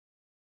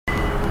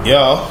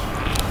Yeah,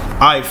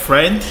 hi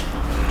friend.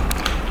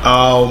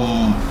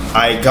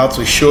 I got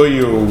to show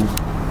you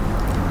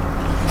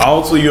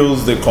how to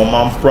use the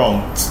command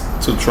prompt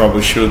to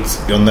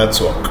troubleshoot your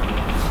network.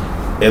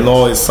 You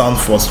know, it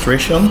sounds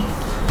frustration,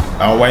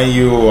 and when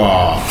you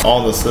are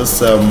on the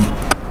system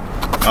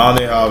and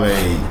you have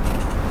a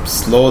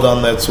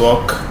slowdown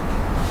network,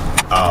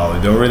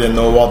 you don't really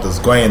know what is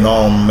going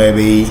on.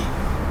 Maybe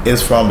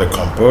it's from the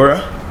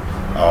computer,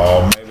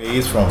 or maybe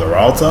it's from the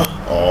router,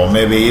 or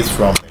maybe it's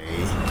from the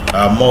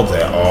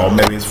modem, or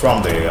maybe it's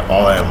from the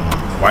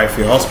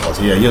Wi-Fi hotspot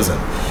you're using.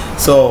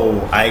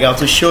 So I got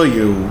to show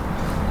you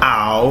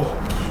how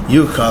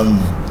you can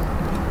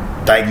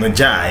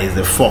diagnose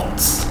the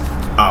faults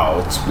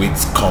out with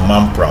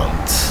command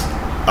prompt.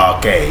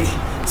 Okay,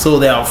 so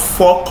there are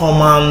 4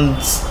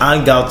 commands I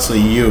got to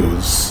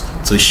use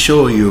to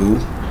show you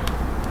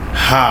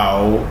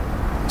how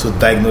to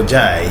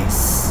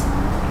diagnose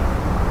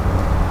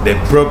the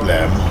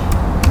problem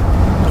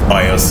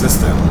on your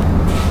system,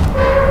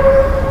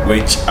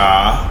 which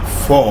are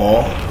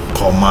 4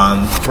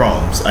 command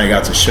prompts I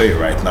got to show you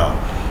right now.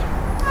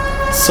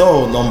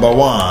 So number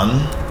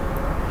 1,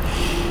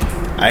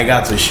 I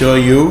got to show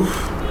you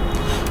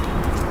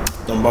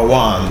number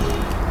 1,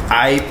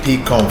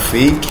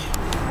 ipconfig.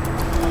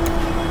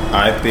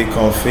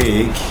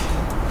 Ipconfig,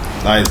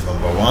 that is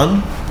number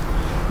 1.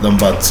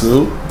 Number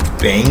 2,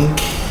 ping.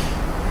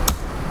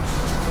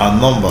 And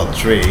number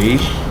 3,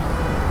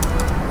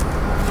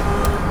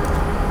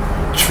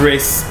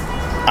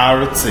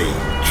 traceRT.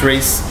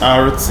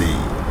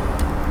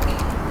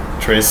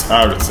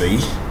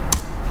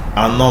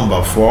 And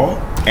number 4,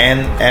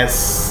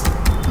 NS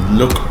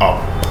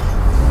lookup.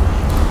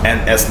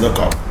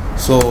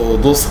 So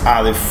those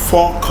are the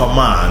 4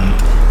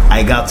 commands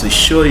I got to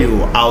show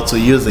you how to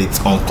use it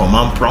on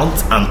command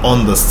prompt and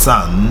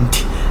understand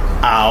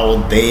how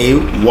they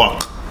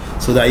work,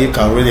 so that you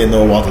can really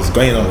know what is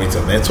going on with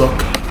your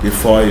network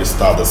before you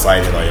start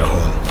deciding on your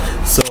own.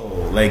 So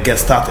let's get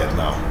started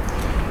now.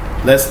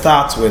 Let's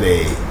start with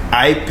the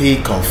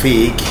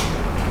ipconfig.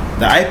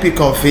 The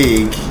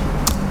ipconfig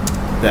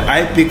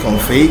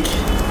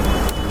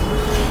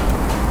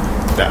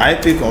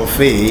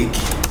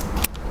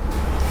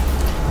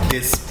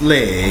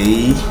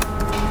display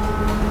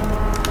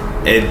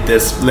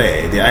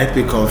the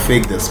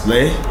ipconfig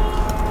display.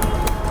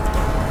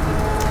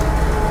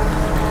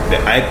 The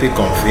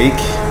ipconfig,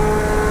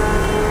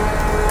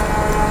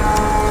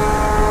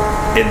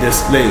 it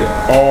display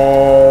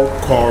all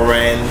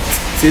current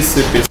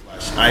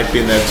TCP/IP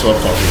network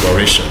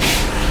configuration.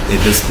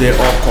 It display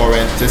all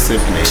current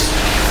TCP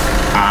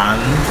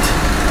and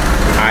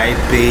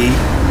IP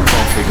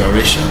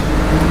configuration,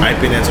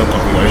 IP network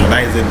configuration.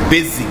 That is the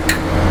basic.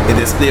 It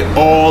display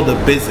all the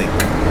basic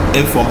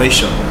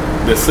information,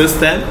 the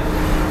system,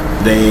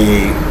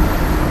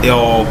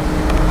 your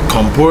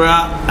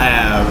computer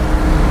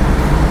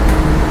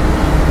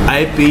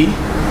IP,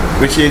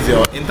 which is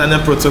your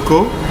internet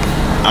protocol,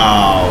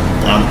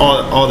 and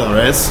all the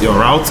rest, your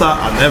router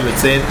and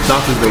everything.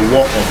 That is the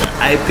work of the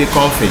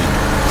ipconfig.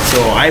 So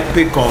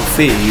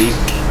ipconfig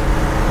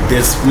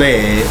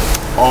display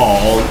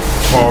all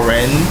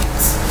current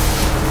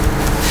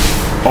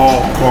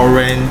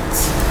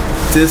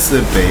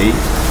TCP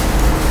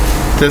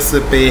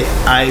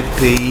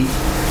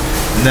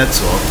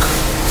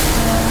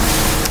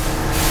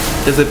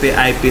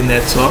IP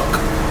network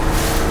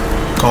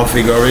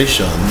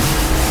configuration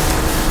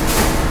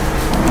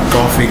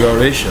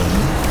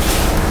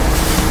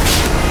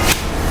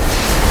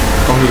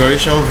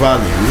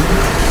value,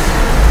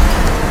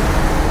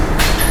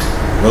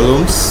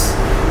 volumes.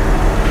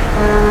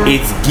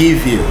 It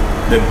gives you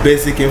the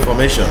basic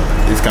information.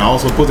 It can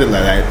also put it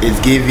like that.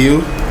 It give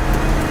you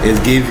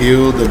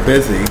the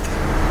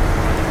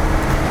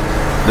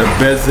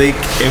basic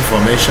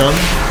information.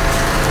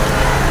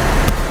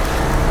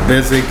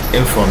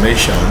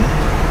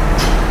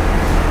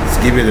 It's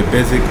give you the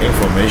basic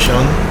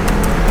information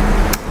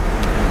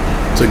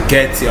to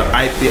get your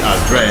IP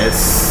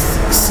address,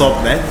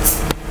 subnet,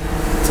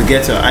 to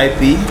get your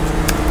IP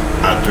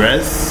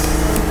address,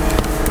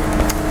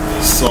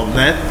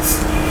 subnet,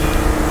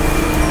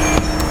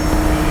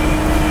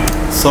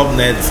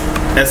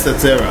 etc.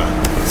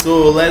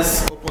 So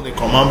let's open the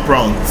command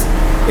prompt.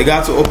 You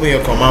got to open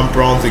your command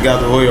prompt. You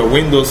got to hold your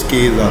Windows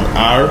keys and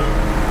R,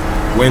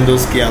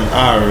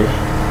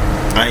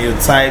 and you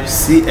type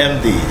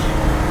CMD,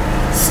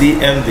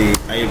 and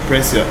you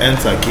press your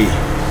enter key.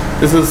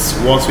 This is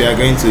what we are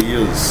going to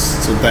use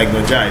to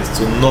diagnose,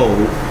 to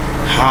know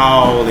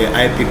how the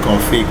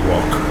ipconfig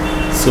work.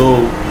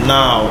 So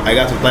now I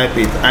got to type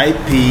it,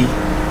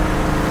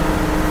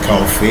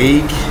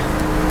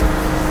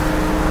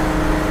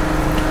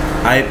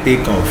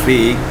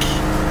 ipconfig,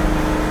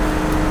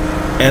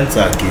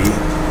 enter key.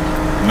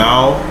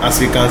 Now as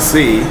you can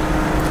see,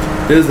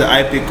 this is the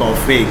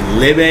ipconfig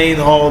labeling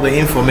all the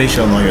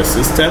information on your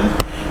system.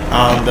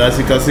 And as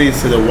you can see,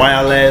 it's the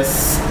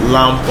wireless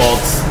LAN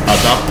port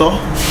adapter.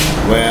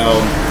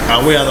 Well,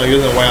 and we are not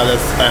using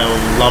wireless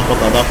LAN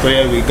port adapter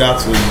here. We got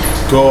to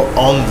go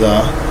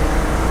under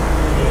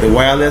the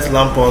wireless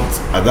LAN port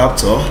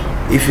adapter.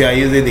 If you are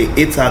using the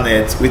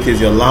Ethernet, which is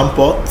your LAN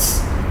port,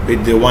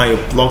 with the one you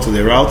plug to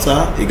the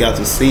router, you got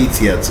to see it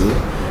here too.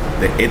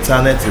 The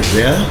Ethernet is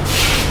there.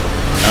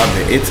 You have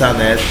the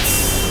Ethernet.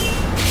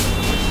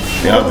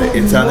 You have the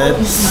Ethernet.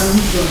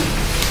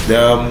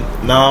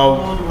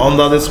 Now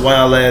under this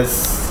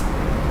wireless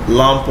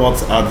LAN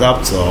port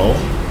adapter,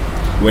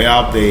 we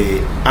have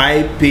the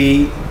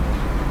IP,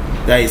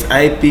 that is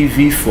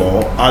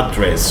IPv4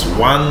 address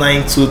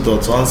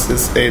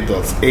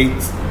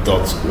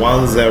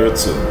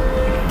 192.168.8.102.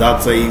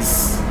 That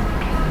is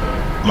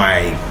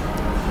my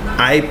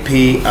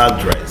IP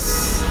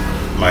address,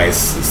 my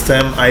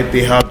system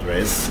IP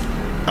address.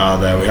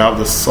 And then we have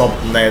the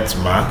subnet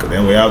MAC.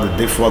 Then we have the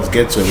default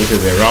gateway, which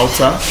is a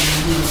router.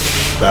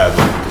 That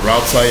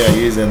router you're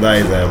using, that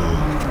is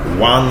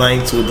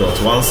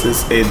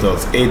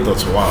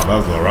 192.168.8.1.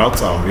 That's the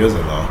router I'm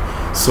using now.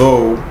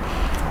 So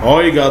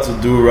all you got to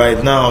do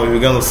right now, you're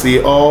gonna see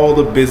all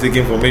the basic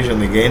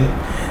information again.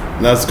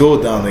 Let's go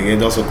down again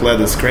just to clear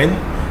the screen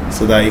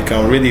so that you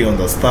can really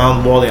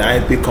understand what the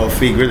IP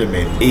config really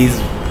means.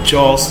 Is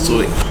just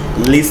to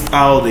list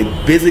out the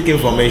basic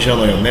information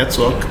on your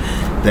network.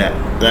 Then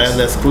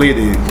let's clear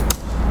it.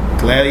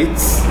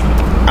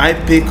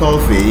 IP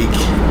config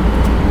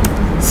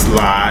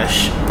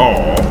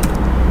 /all.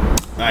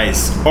 That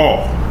is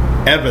all,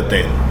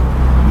 everything.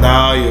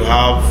 Now you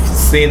have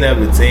seen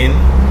everything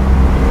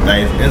that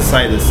is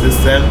inside the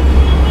system.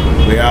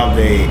 We have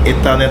the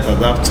Ethernet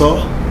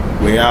adapter,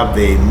 we have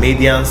the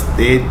median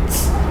state,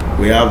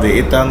 we have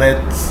the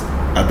Ethernet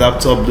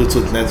adapter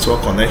Bluetooth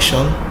network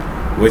connection,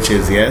 which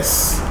is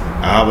yes.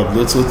 I have a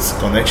Bluetooth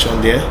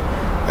connection there.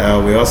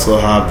 We also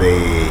have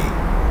the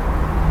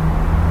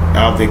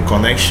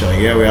connection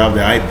here. We have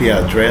the IP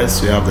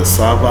address, we have the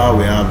server,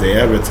 we have the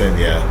everything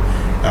here.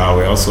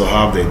 We also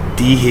have the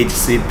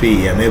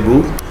DHCP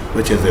enable,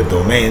 which is the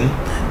domain.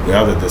 We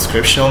have the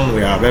description,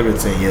 we have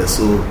everything here.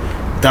 So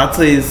that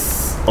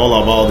is all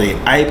about the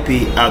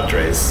IP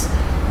address.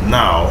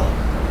 Now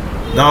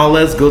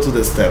let's go to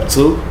the step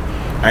 2.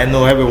 I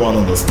know everyone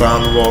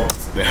understands what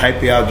the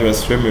IP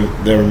address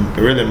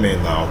really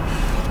mean now,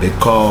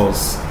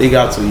 because they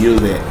got to use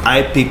the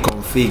IP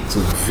config to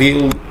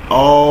view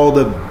all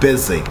the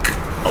basic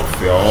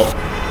of your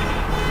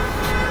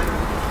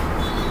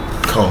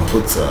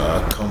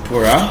computer.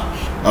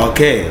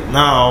 Okay,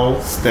 now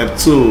step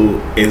 2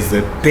 is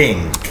the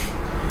ping.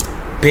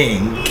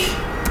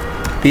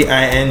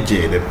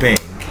 P-I-N-G, the ping.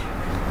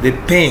 The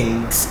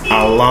pings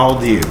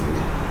allowed you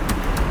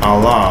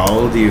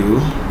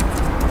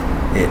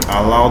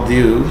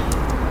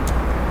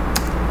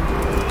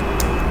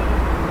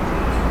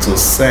to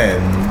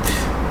send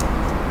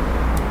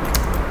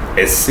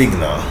a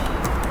signal,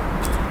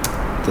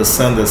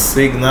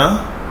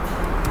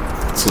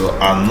 to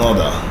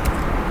another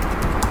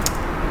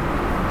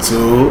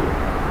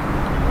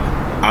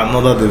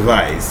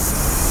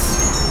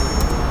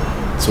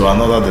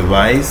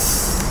device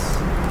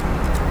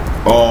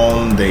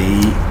on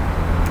the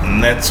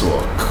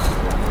network.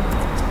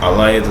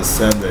 Allow you to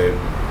send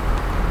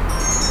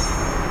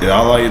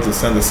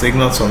the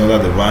signal to another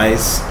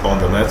device on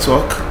the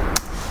network,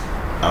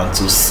 and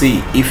to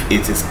see if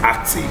it is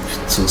active,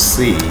 to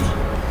see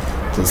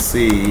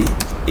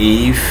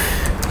if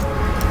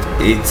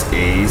it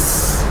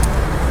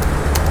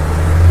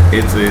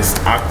is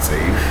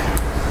active.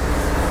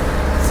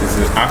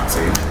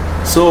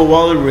 So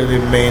what it really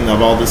mean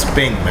about this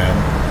ping, man?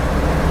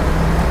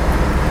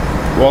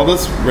 What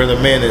this really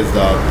mean is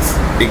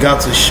that it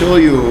got to show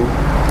you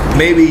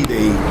maybe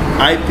the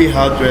IP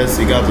address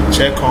you got to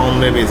check on,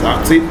 maybe it's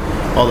active,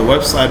 or the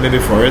website, maybe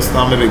for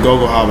instance, maybe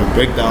Google have a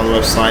breakdown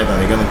website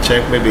and you're gonna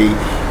check maybe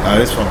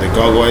it's from the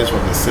Google, it's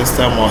from the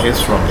system, or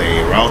it's from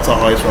the router,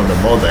 or it's from the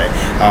modem.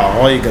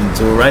 All you can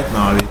do right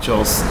now is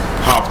just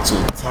have to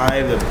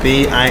type the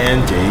ping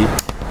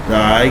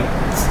right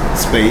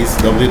space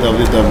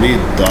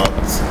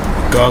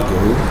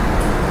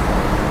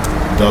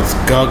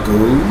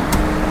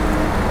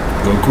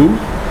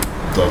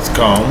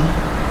www.google.com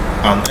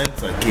and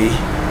enter key,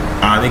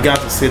 and you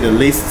got to see the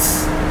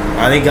lists,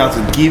 and it got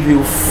to give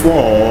you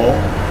 4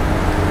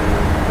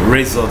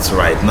 results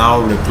right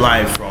now.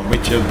 Reply from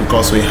which is,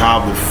 because we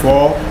have the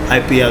 4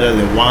 IP address,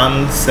 the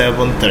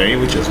 173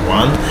 which is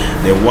 1,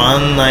 the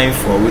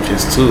 194 which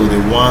is 2,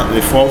 the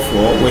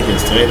 44 which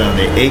is 3, and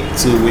the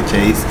 82 which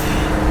is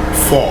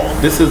 4.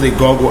 This is the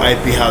Google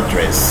IP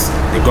address.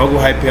 The Google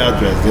IP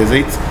address is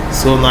it.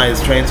 So now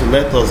it's trying to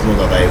let us know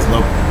that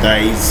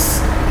there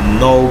is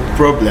no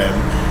problem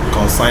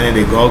concerning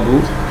the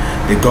Google.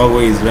 The Google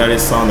is very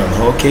sound and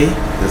okay.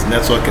 This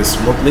network is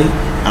smoothly,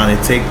 and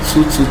it takes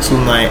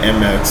 2229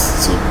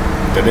 MX to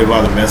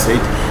deliver the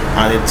message.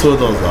 And it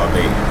told us that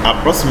the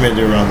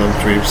approximately random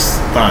trips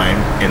time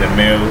in a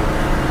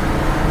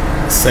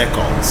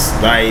milliseconds.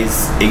 That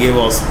is, it gave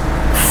us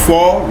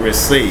 4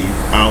 receive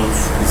and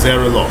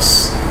 0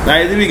 loss.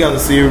 That is, if we can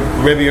see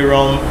maybe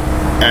around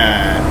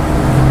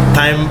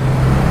time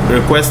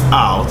request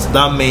out,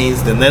 that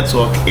means the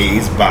network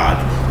is bad.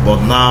 but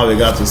now we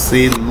got to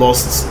see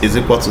loss is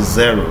equal to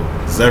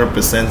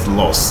 0%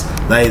 loss.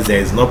 That is, there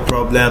is no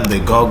problem, the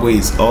Google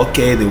is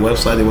okay, the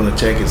website you want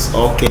to check is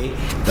okay.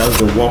 That's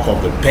the work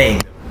of the ping.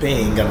 The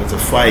ping can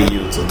notify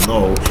you to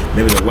know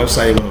maybe the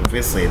website you want to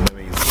visit,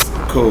 maybe it's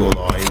cool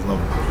or it's not,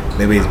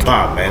 maybe it's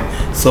bad, man.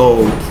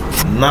 So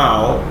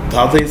now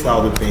that is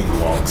how the ping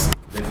works.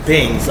 The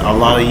pings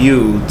allow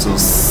you to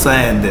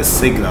send the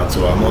signal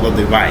to another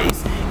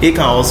device. It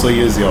can also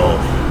use your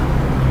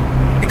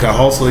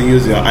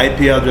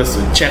IP address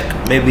to check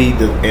maybe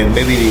the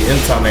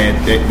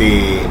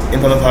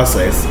internet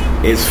access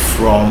is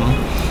from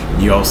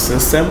your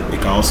system. You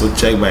can also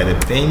check by the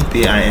ping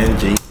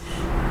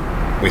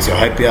with your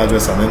IP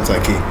address and enter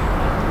key.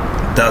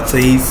 That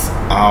is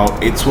how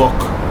it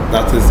works.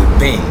 That is the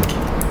ping.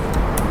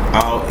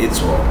 How it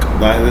works.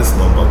 That is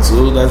number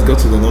 2. Let's go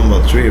to the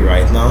number 3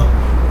 right now.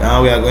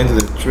 Now we are going to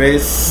the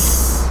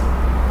trace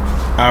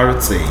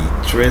RT,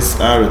 Trace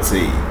RT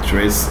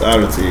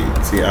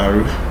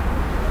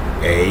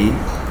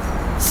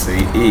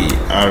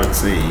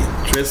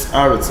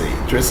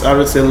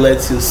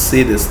lets you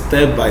see the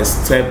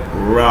step-by-step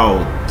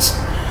route,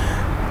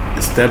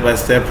 the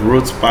step-by-step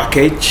route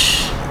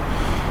package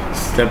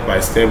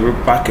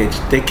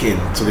taken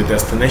to the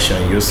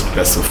destination you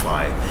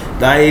specify.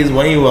 That is,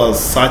 when you are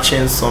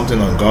searching something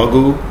on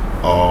Google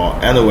or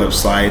any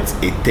website,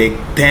 it takes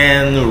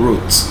 10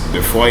 routes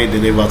before you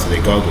deliver to the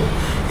Google.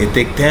 It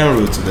takes 10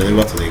 routes to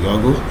deliver to the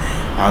Google.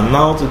 And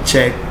now to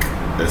check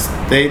the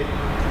state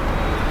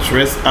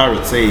trace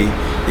RT,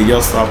 you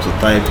just have to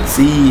type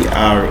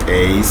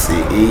TRACE,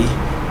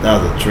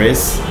 that's the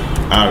trace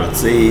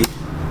RT,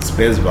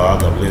 spacebar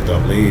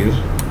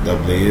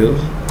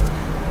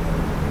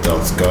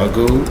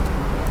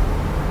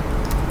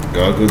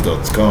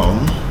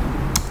www.google.com,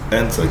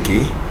 enter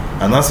key.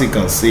 And as you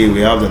can see,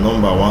 we have the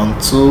number 1,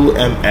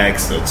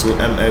 2MX, the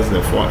 2MX,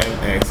 the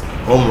 4MX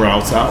home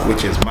router,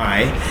 which is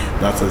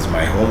that is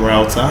my home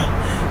router.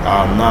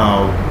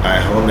 Now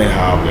I only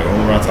have the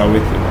home router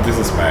with, this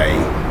is my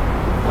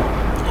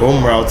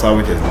home router,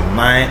 which is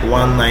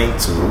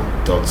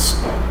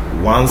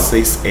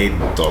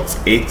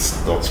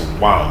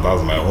 192.168.8.1.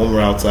 That's my home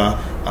router.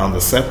 And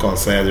the second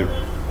said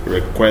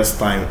request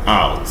time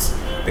out,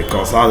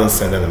 because I didn't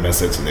send any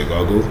message to the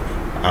Google.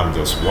 I'm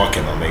just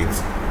working on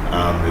it.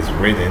 And it's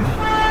reading.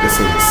 This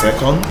is the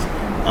second,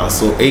 and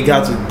so it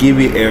got to give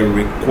you a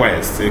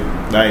request. It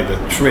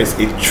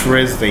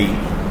traces the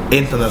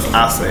internet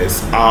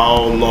access,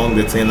 how long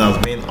the thing has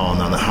been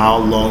on and how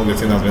long the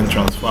thing has been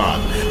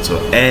transferred to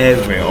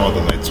every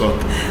other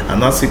network.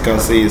 And as you can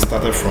see, it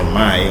started from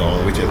my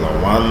own, which is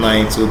on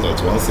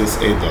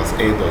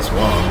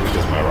 192.168.8.1, which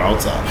is my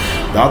router.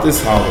 That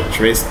is how the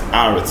trace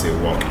RT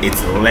works. It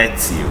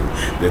lets you,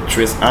 the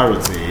trace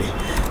RT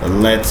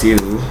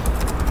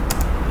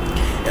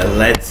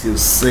lets you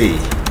see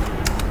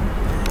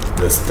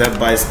the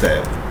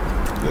step-by-step,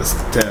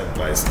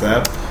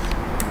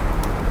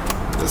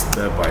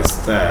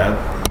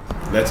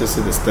 let you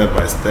see the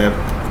step-by-step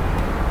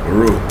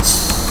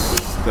routes,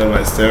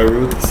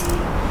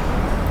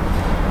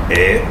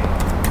 a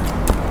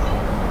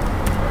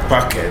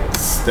packet,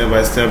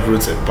 step-by-step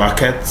routes a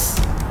packet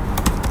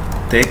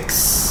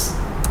takes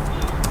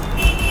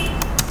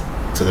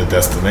to the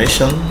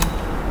destination,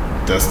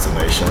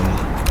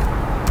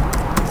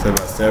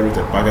 step-by-step route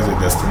a packet to the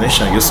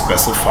destination you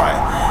specify.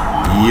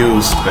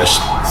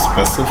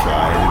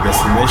 Specify the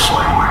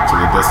destination to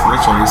the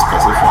destination you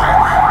specify.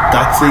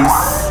 That is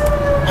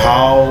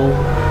how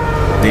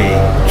the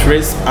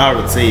trace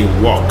RT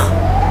work.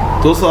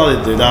 Those are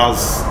the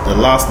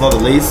last not the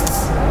least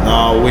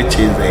now, which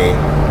is a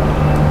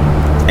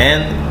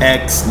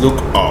NX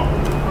lookup.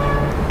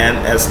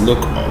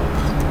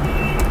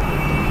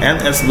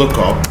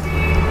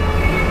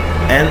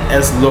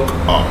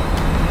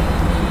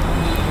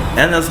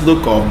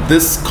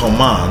 This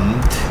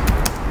command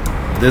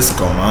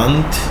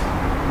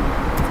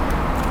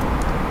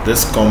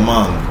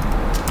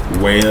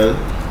will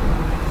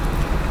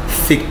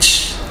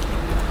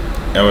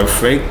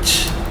fetch.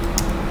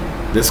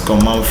 This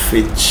command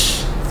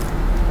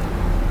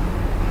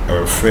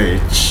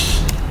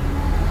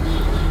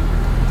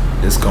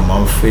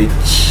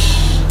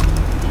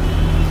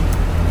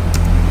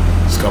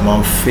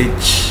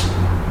fetch.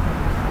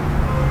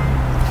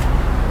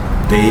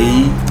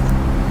 The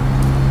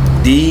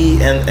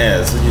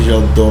DNS, which is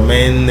your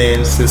domain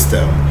name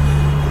system.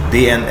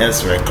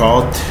 DNS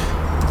record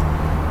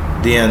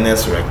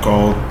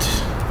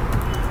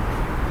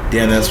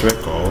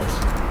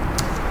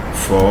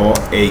for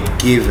a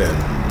given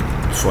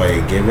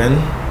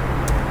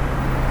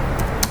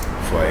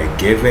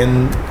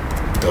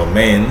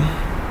domain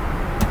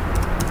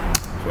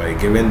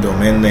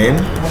name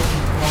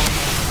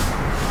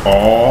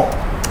or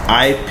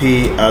IP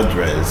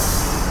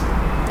address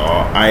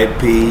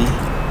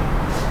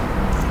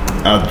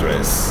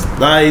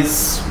That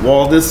is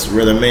what this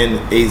really means,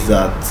 is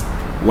that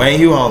when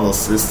you are on the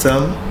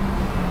system,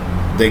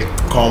 the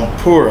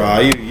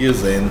computer you're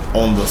using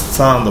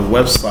understand the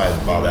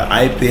website by the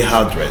IP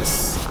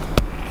address.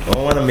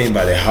 What I mean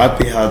by the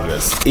IP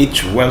address,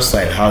 each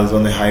website has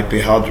on the IP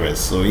address.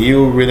 So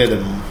you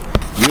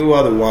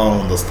are the one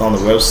who understand the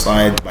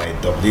website by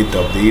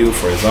www,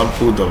 for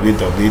example,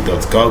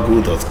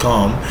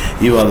 www.google.com.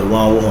 You are the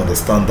one who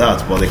understand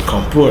that, but the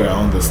computer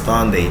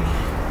understand the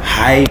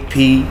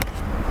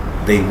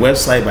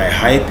website by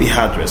IP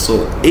address.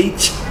 So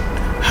each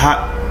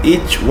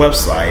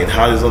website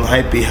has its own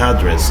IP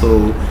address.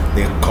 So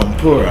the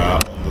computer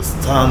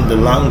understand the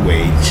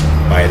language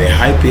by the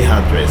IP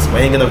address.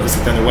 When you're gonna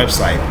visit any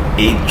website,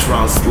 it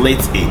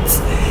translates it.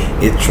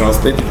 It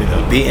translates it in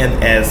a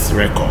DNS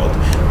record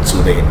to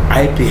the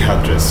IP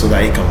address so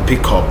that it can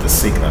pick up the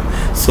signal.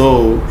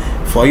 So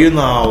for you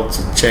now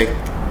to check,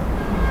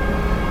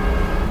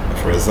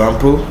 for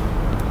example,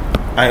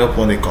 I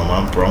open the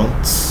command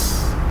prompt.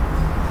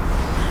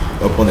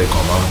 I open the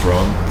command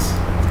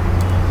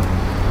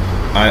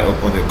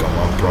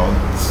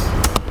prompt.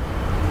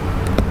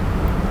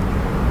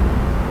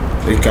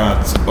 Look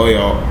at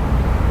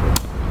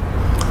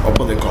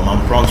open the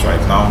command prompt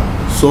right now.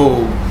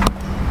 So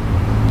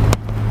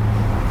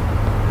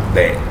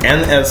the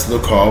ns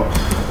lookup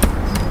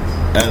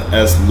 /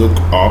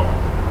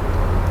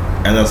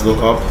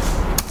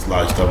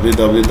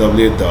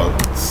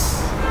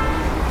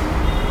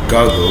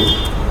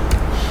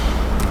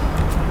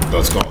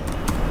 www.google.com.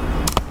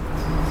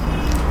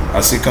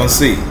 As you can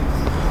see,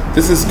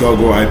 this is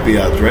Google IP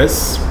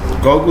address.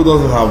 Google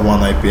doesn't have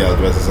one IP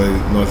address. It's a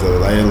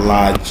very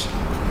large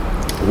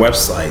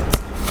website.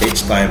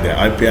 Each time the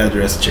IP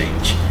address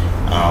change,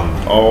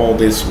 all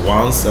this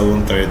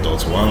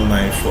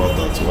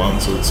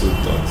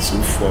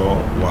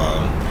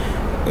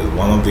 173.194.122.241 is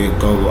one of the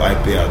Google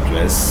IP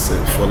address,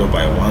 followed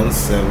by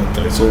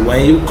 173. So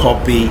when you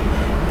copy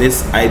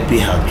this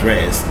IP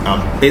address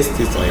and paste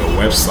it on your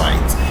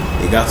website,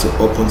 you got to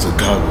open to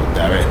Google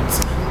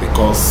direct,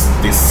 because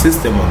the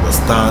system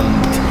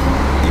understands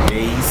the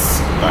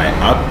base by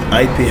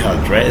IP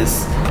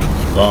address,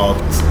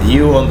 but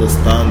you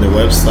understand the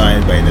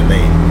website by the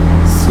name.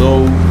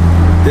 So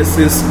this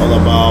is all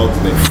about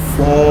the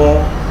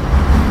 4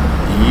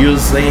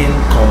 using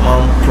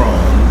command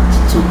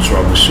prompt to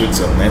troubleshoot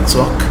your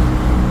network.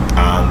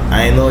 And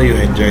I know you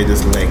enjoyed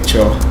this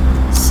lecture,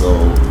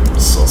 so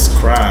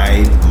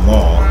subscribe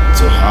more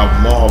to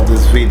have more of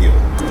this video.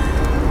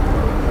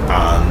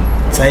 And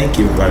thank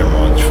you very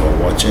much for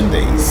watching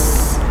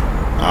this.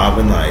 Have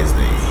a nice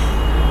day.